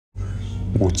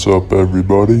What's up,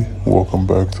 everybody? Welcome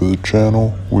back to the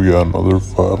channel. We got another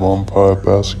 5-on-5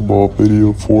 basketball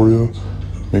video for you.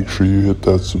 Make sure you hit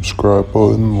that subscribe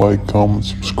button, like, comment,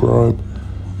 subscribe,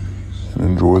 and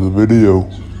enjoy the video.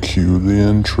 Cue the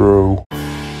intro.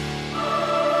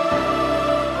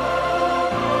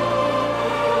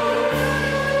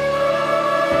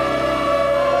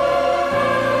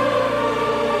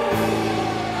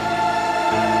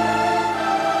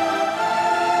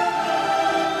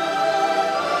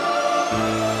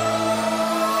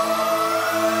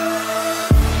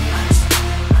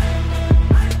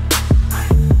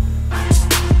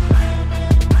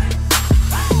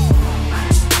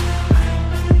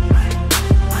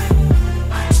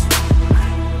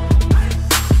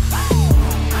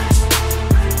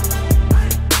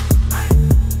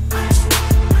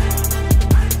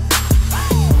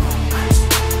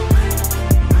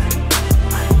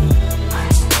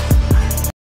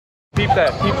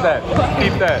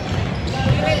 Keep that.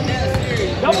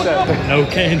 No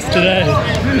canes today.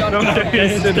 No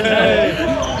canes today.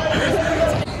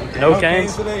 No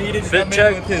canes. He didn't Fit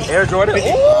check. with his Air Jordan.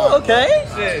 Oh, okay.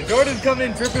 shit. Jordan's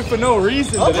coming tripping for no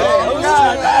reason today. Oh,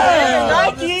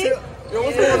 God. Nike. Yo,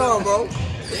 what's going on, bro?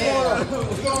 What's going on?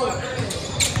 What's going on?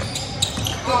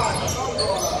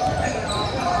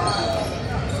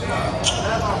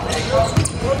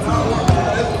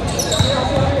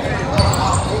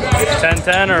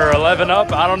 10-10 or 11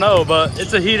 up, I don't know, but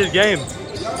it's a heated game.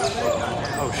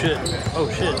 Oh shit. Oh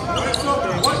shit.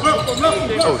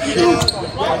 Oh shit.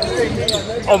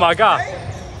 Oh my god.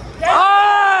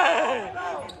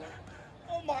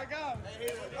 Oh my god.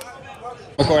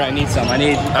 Record, I need some.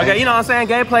 Okay, you know what I'm saying?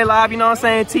 Gameplay live, you know what I'm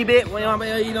saying? T-bit, you know what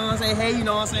I'm saying? Hey, you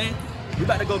know what I'm saying? We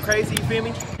about to go crazy, you feel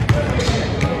me?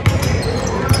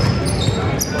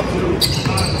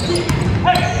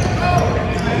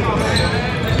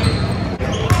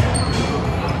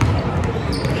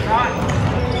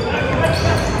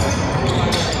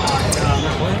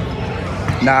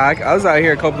 Nah, I was out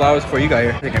here a couple hours before you got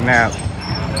here. Taking a nap.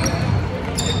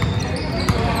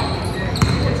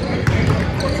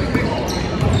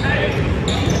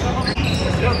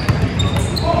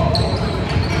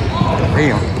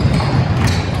 Damn.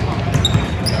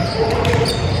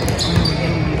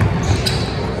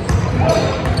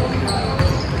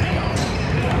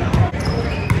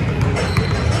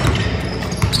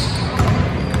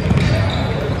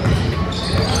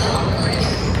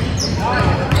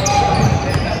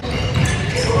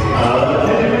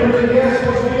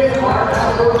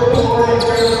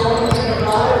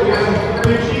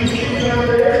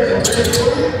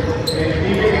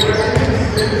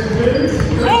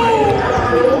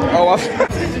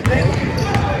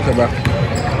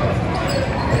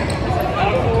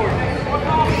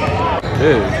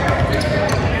 Dude.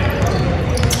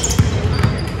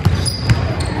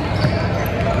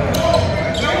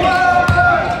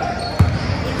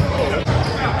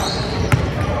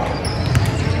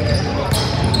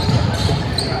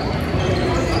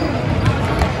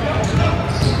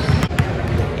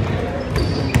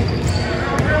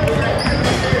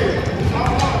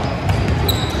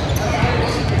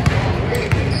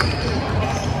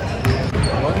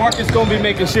 Marcus gonna be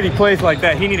making shitty plays like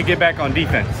that. He need to get back on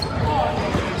defense.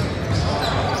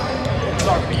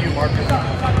 Talk to you, Marcus.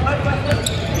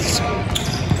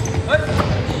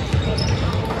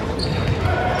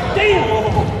 Damn!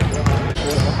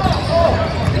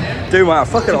 Dude, my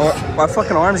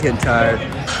fucking arm's getting tired.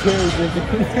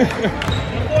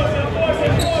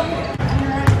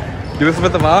 Do this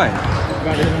with the vine.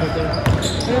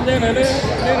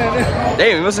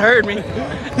 Damn, he must have heard me.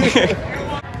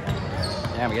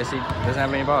 Damn, I guess he doesn't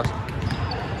have any balls.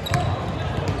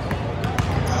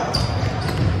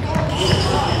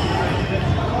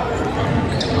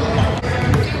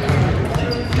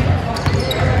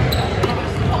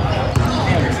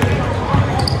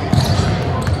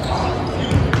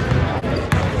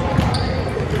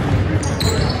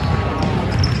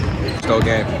 Let's go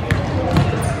game.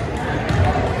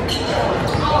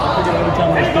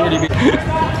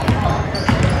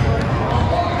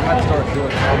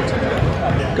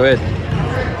 Go ahead.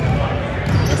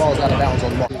 The ball's out of bounds on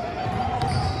the ball.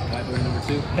 Number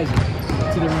 2.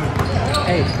 To the room.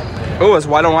 Hey. Oh, it's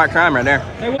white on white crime right there.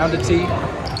 Down to T.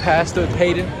 Pass to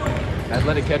Hayden.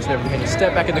 Athletic catch and everything.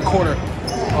 Step back in the corner.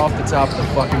 Off the top of the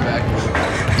fucking back.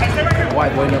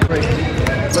 White boy number 8.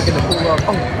 Looking to pull up.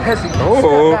 Oh, Hesse.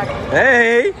 Oh.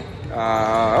 Hey.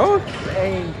 Oh.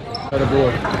 Dang. The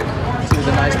board. See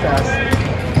the nice pass.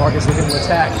 Marcus looking to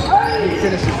attack. He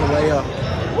finishes the layup.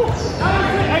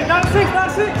 Hey, not six.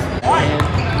 Left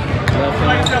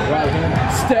hand, right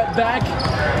hand, step back.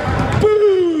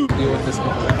 Boom! Deal with this one.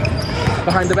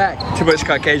 behind the back. Too much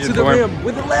Caucasian To the for him. rim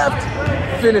with the left.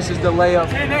 Finishes the layup.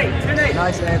 10-8.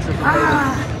 Nice answer from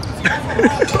Hayden.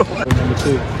 Number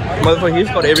 2. Motherfucker, he's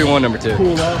called everyone number 2.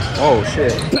 Pull up. Oh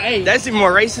shit. Bang. That's even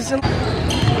more racist than.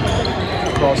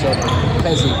 Crossover.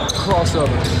 Peasy.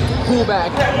 Crossover. Pull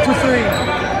back. To 3.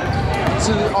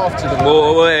 Off to the right.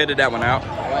 We'll edit that one out.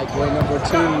 Right, boy number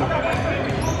 2.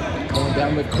 Going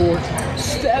down the court.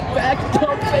 Step back.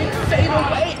 Pump fake. Fade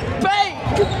away. Bang.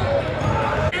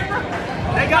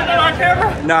 They got that on camera?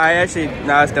 Nah, it's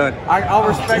done. I'll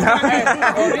respect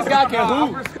that. This guy can I'm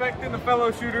hoop. respecting the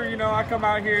fellow shooter. You know, I come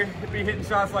out here to be hitting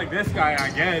shots like this guy, I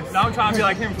guess. Now I'm trying to be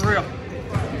like him for real.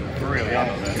 For real, y'all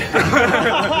know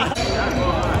that.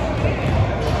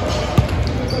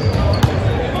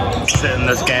 Sitting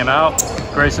this game out.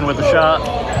 Grayson with the shot.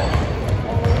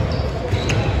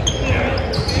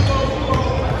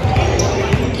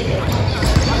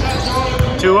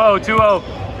 Two-0, 2-0.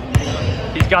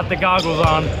 He's got the goggles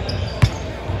on. I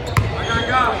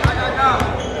got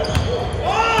go.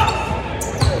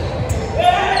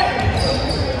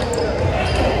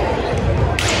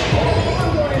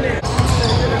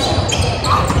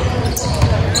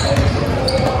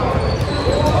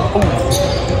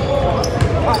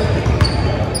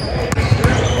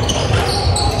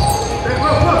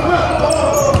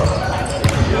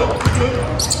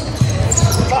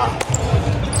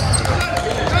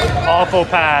 Awful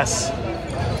pass.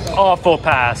 Awful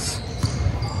pass.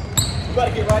 You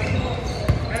gotta get right.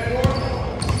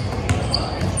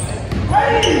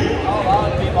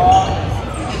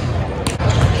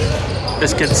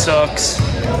 This kid sucks.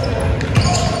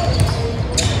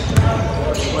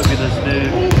 Look at this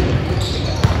dude.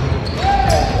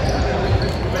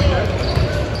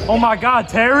 Oh my God,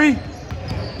 Terry!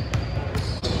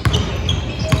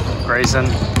 Grayson.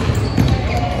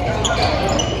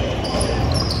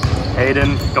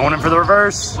 Hayden going in for the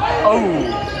reverse. Oh!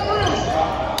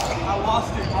 I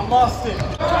lost it.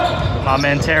 My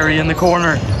man Terry in the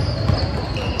corner.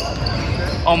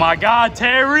 Oh my God,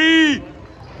 Terry!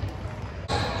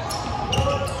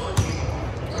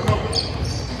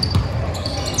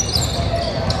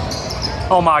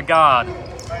 Oh my God.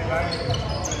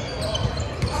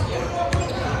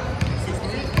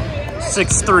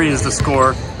 6-3 is the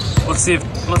score. Let's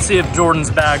see if Jordan's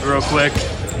bag real quick.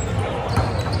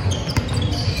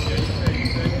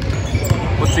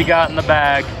 What's he got in the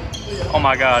bag? Oh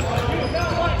my God.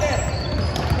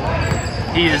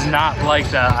 He is not like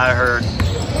that, I heard.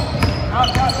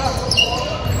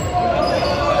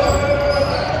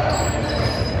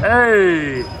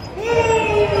 Hey!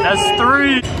 That's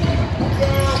 3.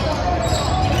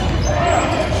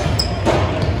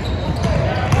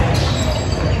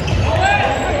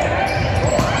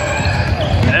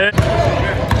 Hey.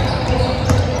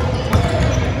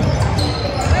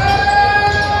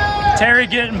 Terry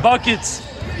getting buckets.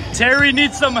 Terry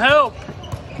needs some help.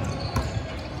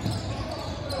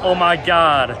 Oh my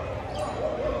God.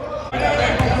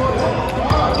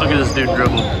 Look at this dude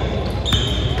dribble.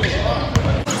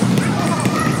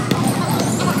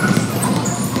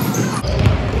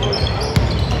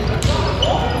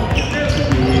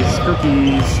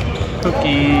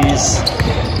 Cookies.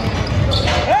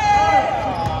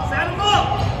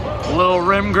 Little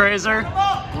rim grazer.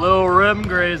 Little rim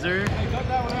grazer.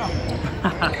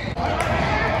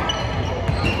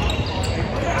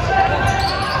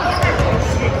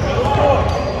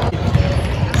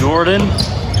 Jordan,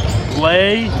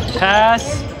 lay,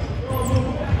 pass,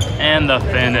 and the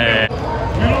finish.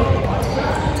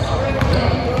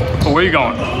 Oh, where you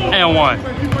going? And one.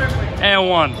 And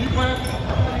one.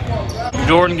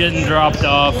 Jordan getting dropped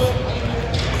off.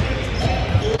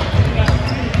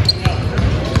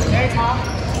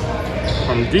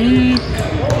 From deep.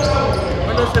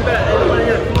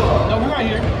 No, we're right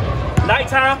here.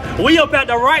 Nighttime. We up at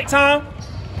the right time.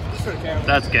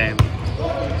 That's game.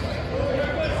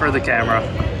 For the camera.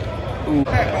 Ooh.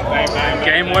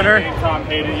 Game winner. Game time,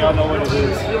 Hayden. Y'all know what it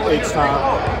is. It's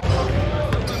time.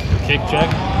 Kick check.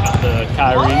 Got the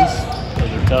Kyries.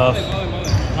 Those are tough.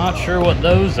 Not sure what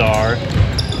those are.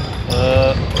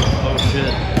 Oh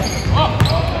shit.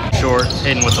 Short.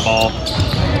 Hayden with the ball.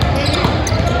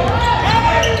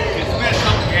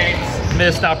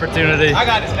 Missed opportunity. I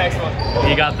got this next one.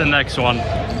 He got the next one.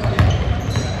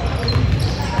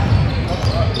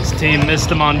 His team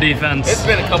missed him on defense. It's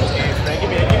been a couple games, man. Give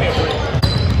me a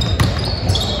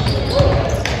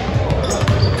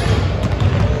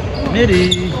break.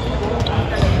 Midi.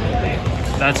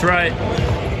 That's right.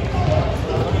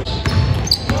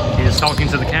 He is talking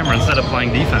to the camera instead of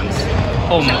playing defense.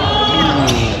 Oh no.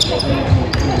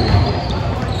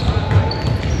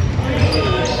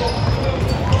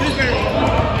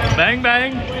 Bang,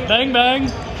 bang, bang,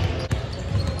 bang.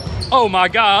 Oh my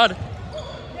God.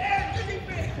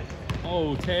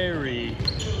 Oh, Terry.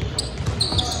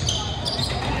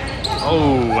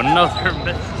 Oh, another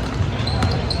miss.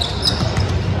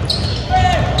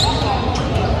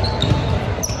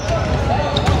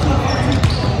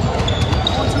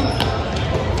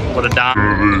 What a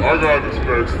dime. I got this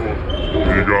next one.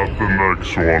 You got the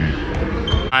next one.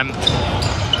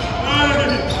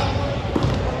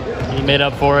 He made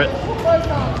up for it.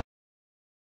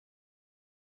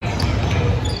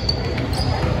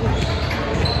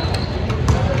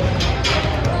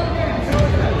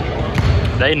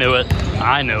 They knew it.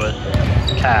 I knew it.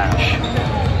 Cash.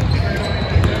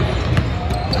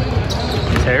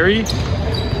 Terry.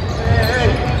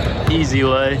 Easy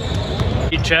lay.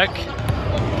 Heat check.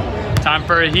 Time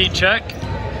for a heat check.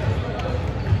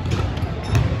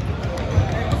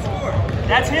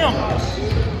 That's him.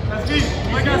 That's me.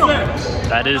 Like I said.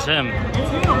 That is him.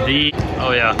 The,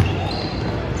 oh yeah.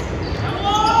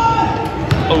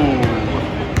 Oh.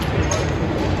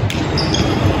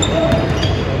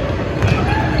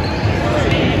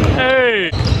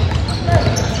 Hey.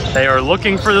 They are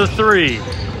looking for the 3.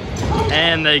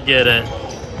 And they get it.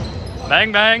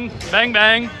 Bang, bang, bang,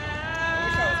 bang.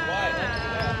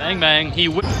 Bang, bang. He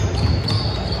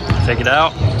take it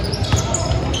out.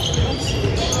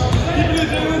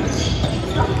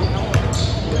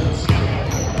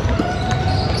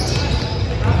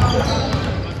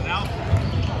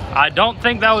 I don't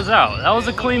think that was out. That was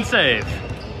a clean save.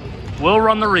 We'll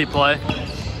run the replay.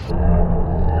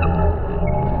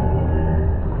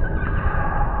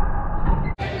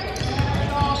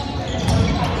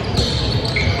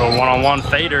 The one-on-one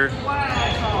fader.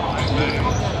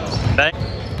 Bang.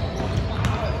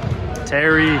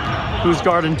 Terry. Who's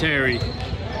guarding Terry?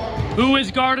 Who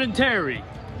is guarding Terry?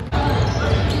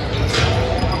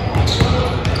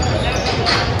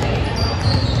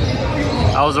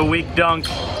 That was a weak dunk.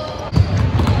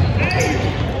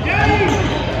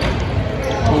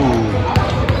 Ooh.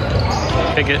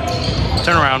 Pick it.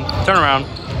 Turn around. Turn around.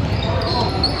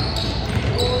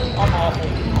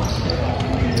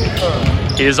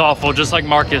 He is awful, just like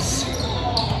Marcus.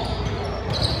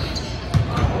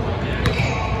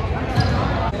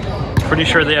 Pretty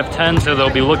sure they have 10, so they'll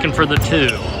be looking for the 2.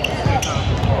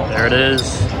 There it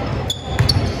is.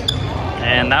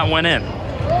 And that went in.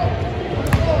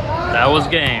 That was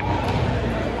game.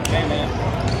 Hey, man.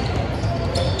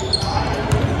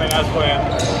 Very nice plan.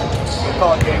 We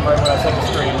call it game right when I set the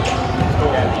screen.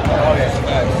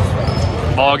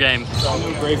 Ball game.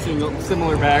 Very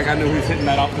similar bag. I knew he was hitting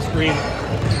that off the screen.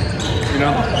 You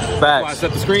know? That's why I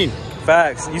set the screen.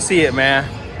 Facts. You see it, man.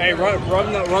 Hey,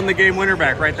 run the game winner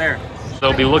back right there.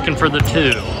 They'll be looking for the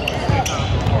 2.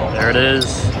 There it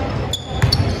is.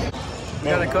 We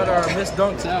gotta cut our missed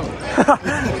dunks out.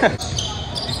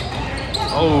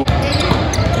 Oh.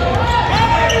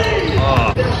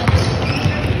 Oh.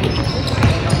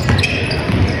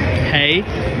 Hey.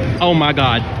 Oh my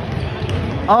God.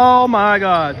 Oh my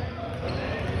God.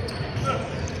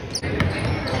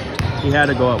 He had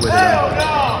to go up with it.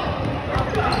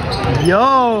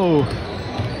 Yo.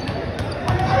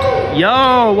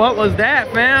 Yo, what was that,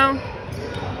 fam?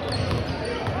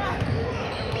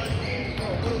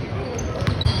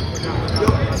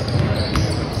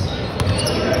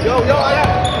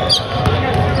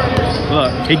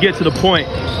 Look, he get to the point.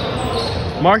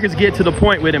 Marcus get to the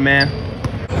point with it, man.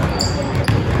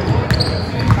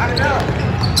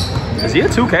 Is he a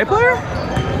 2K player?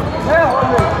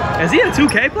 Is he a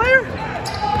 2K player?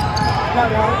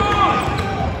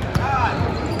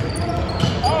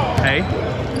 Hey.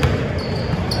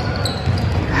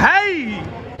 Hey!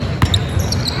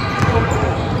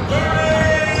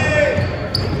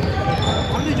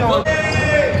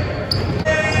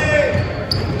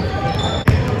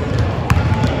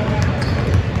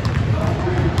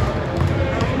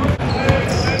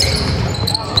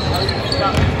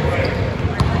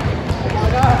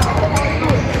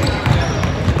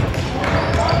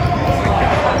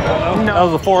 That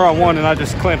was a 4-on-1 and I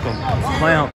just clamped him.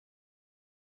 Clamp.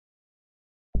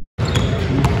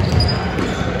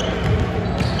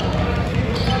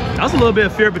 That was a little bit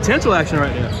of fear potential action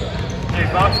right there.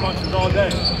 Hey, box punches all day.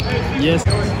 Yes.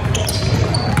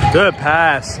 Good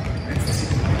pass.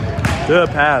 Good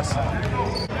pass.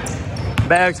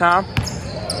 Bag time.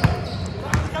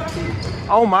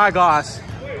 Oh my gosh.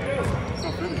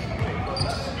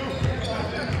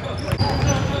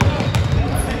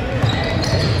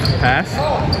 Pass.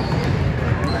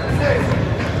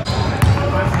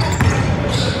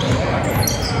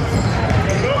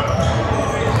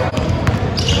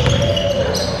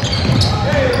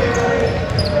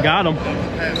 Got Got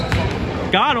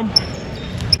him. Got him.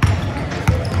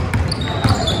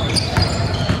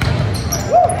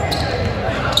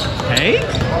 Hey.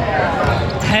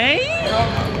 Hey.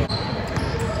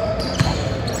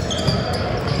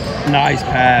 Nice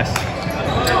pass.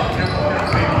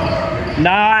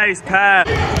 Nice pass.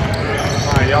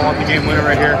 All right, y'all want the game winner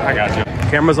right here? I got you.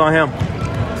 Camera's on him.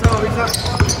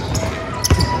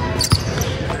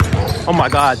 Oh my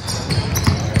God.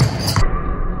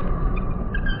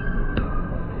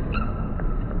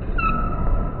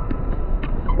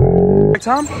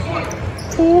 Tom?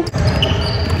 Ooh.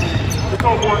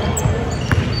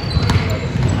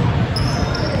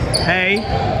 Hey.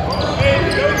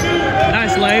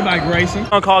 Nice lay by Grayson.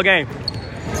 On call game.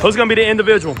 Who's gonna be the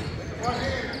individual?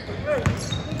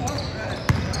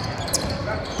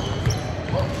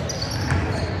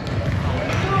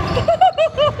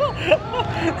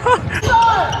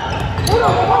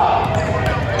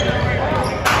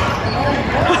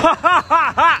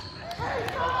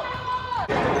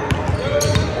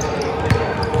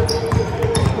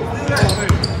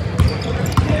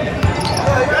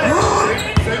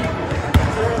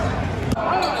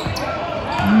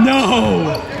 No.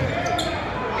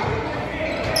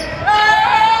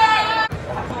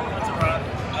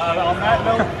 On that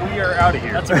note, we are out of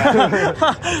here. That's a wrap.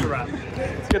 That's a wrap.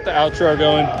 Let's get the outro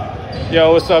going.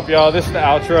 Yo, what's up, y'all? This is the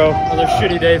outro. Another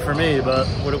shitty day for me, but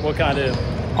what can I do?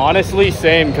 Honestly,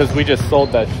 same, because we just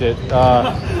sold that shit.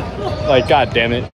 Like, God damn it.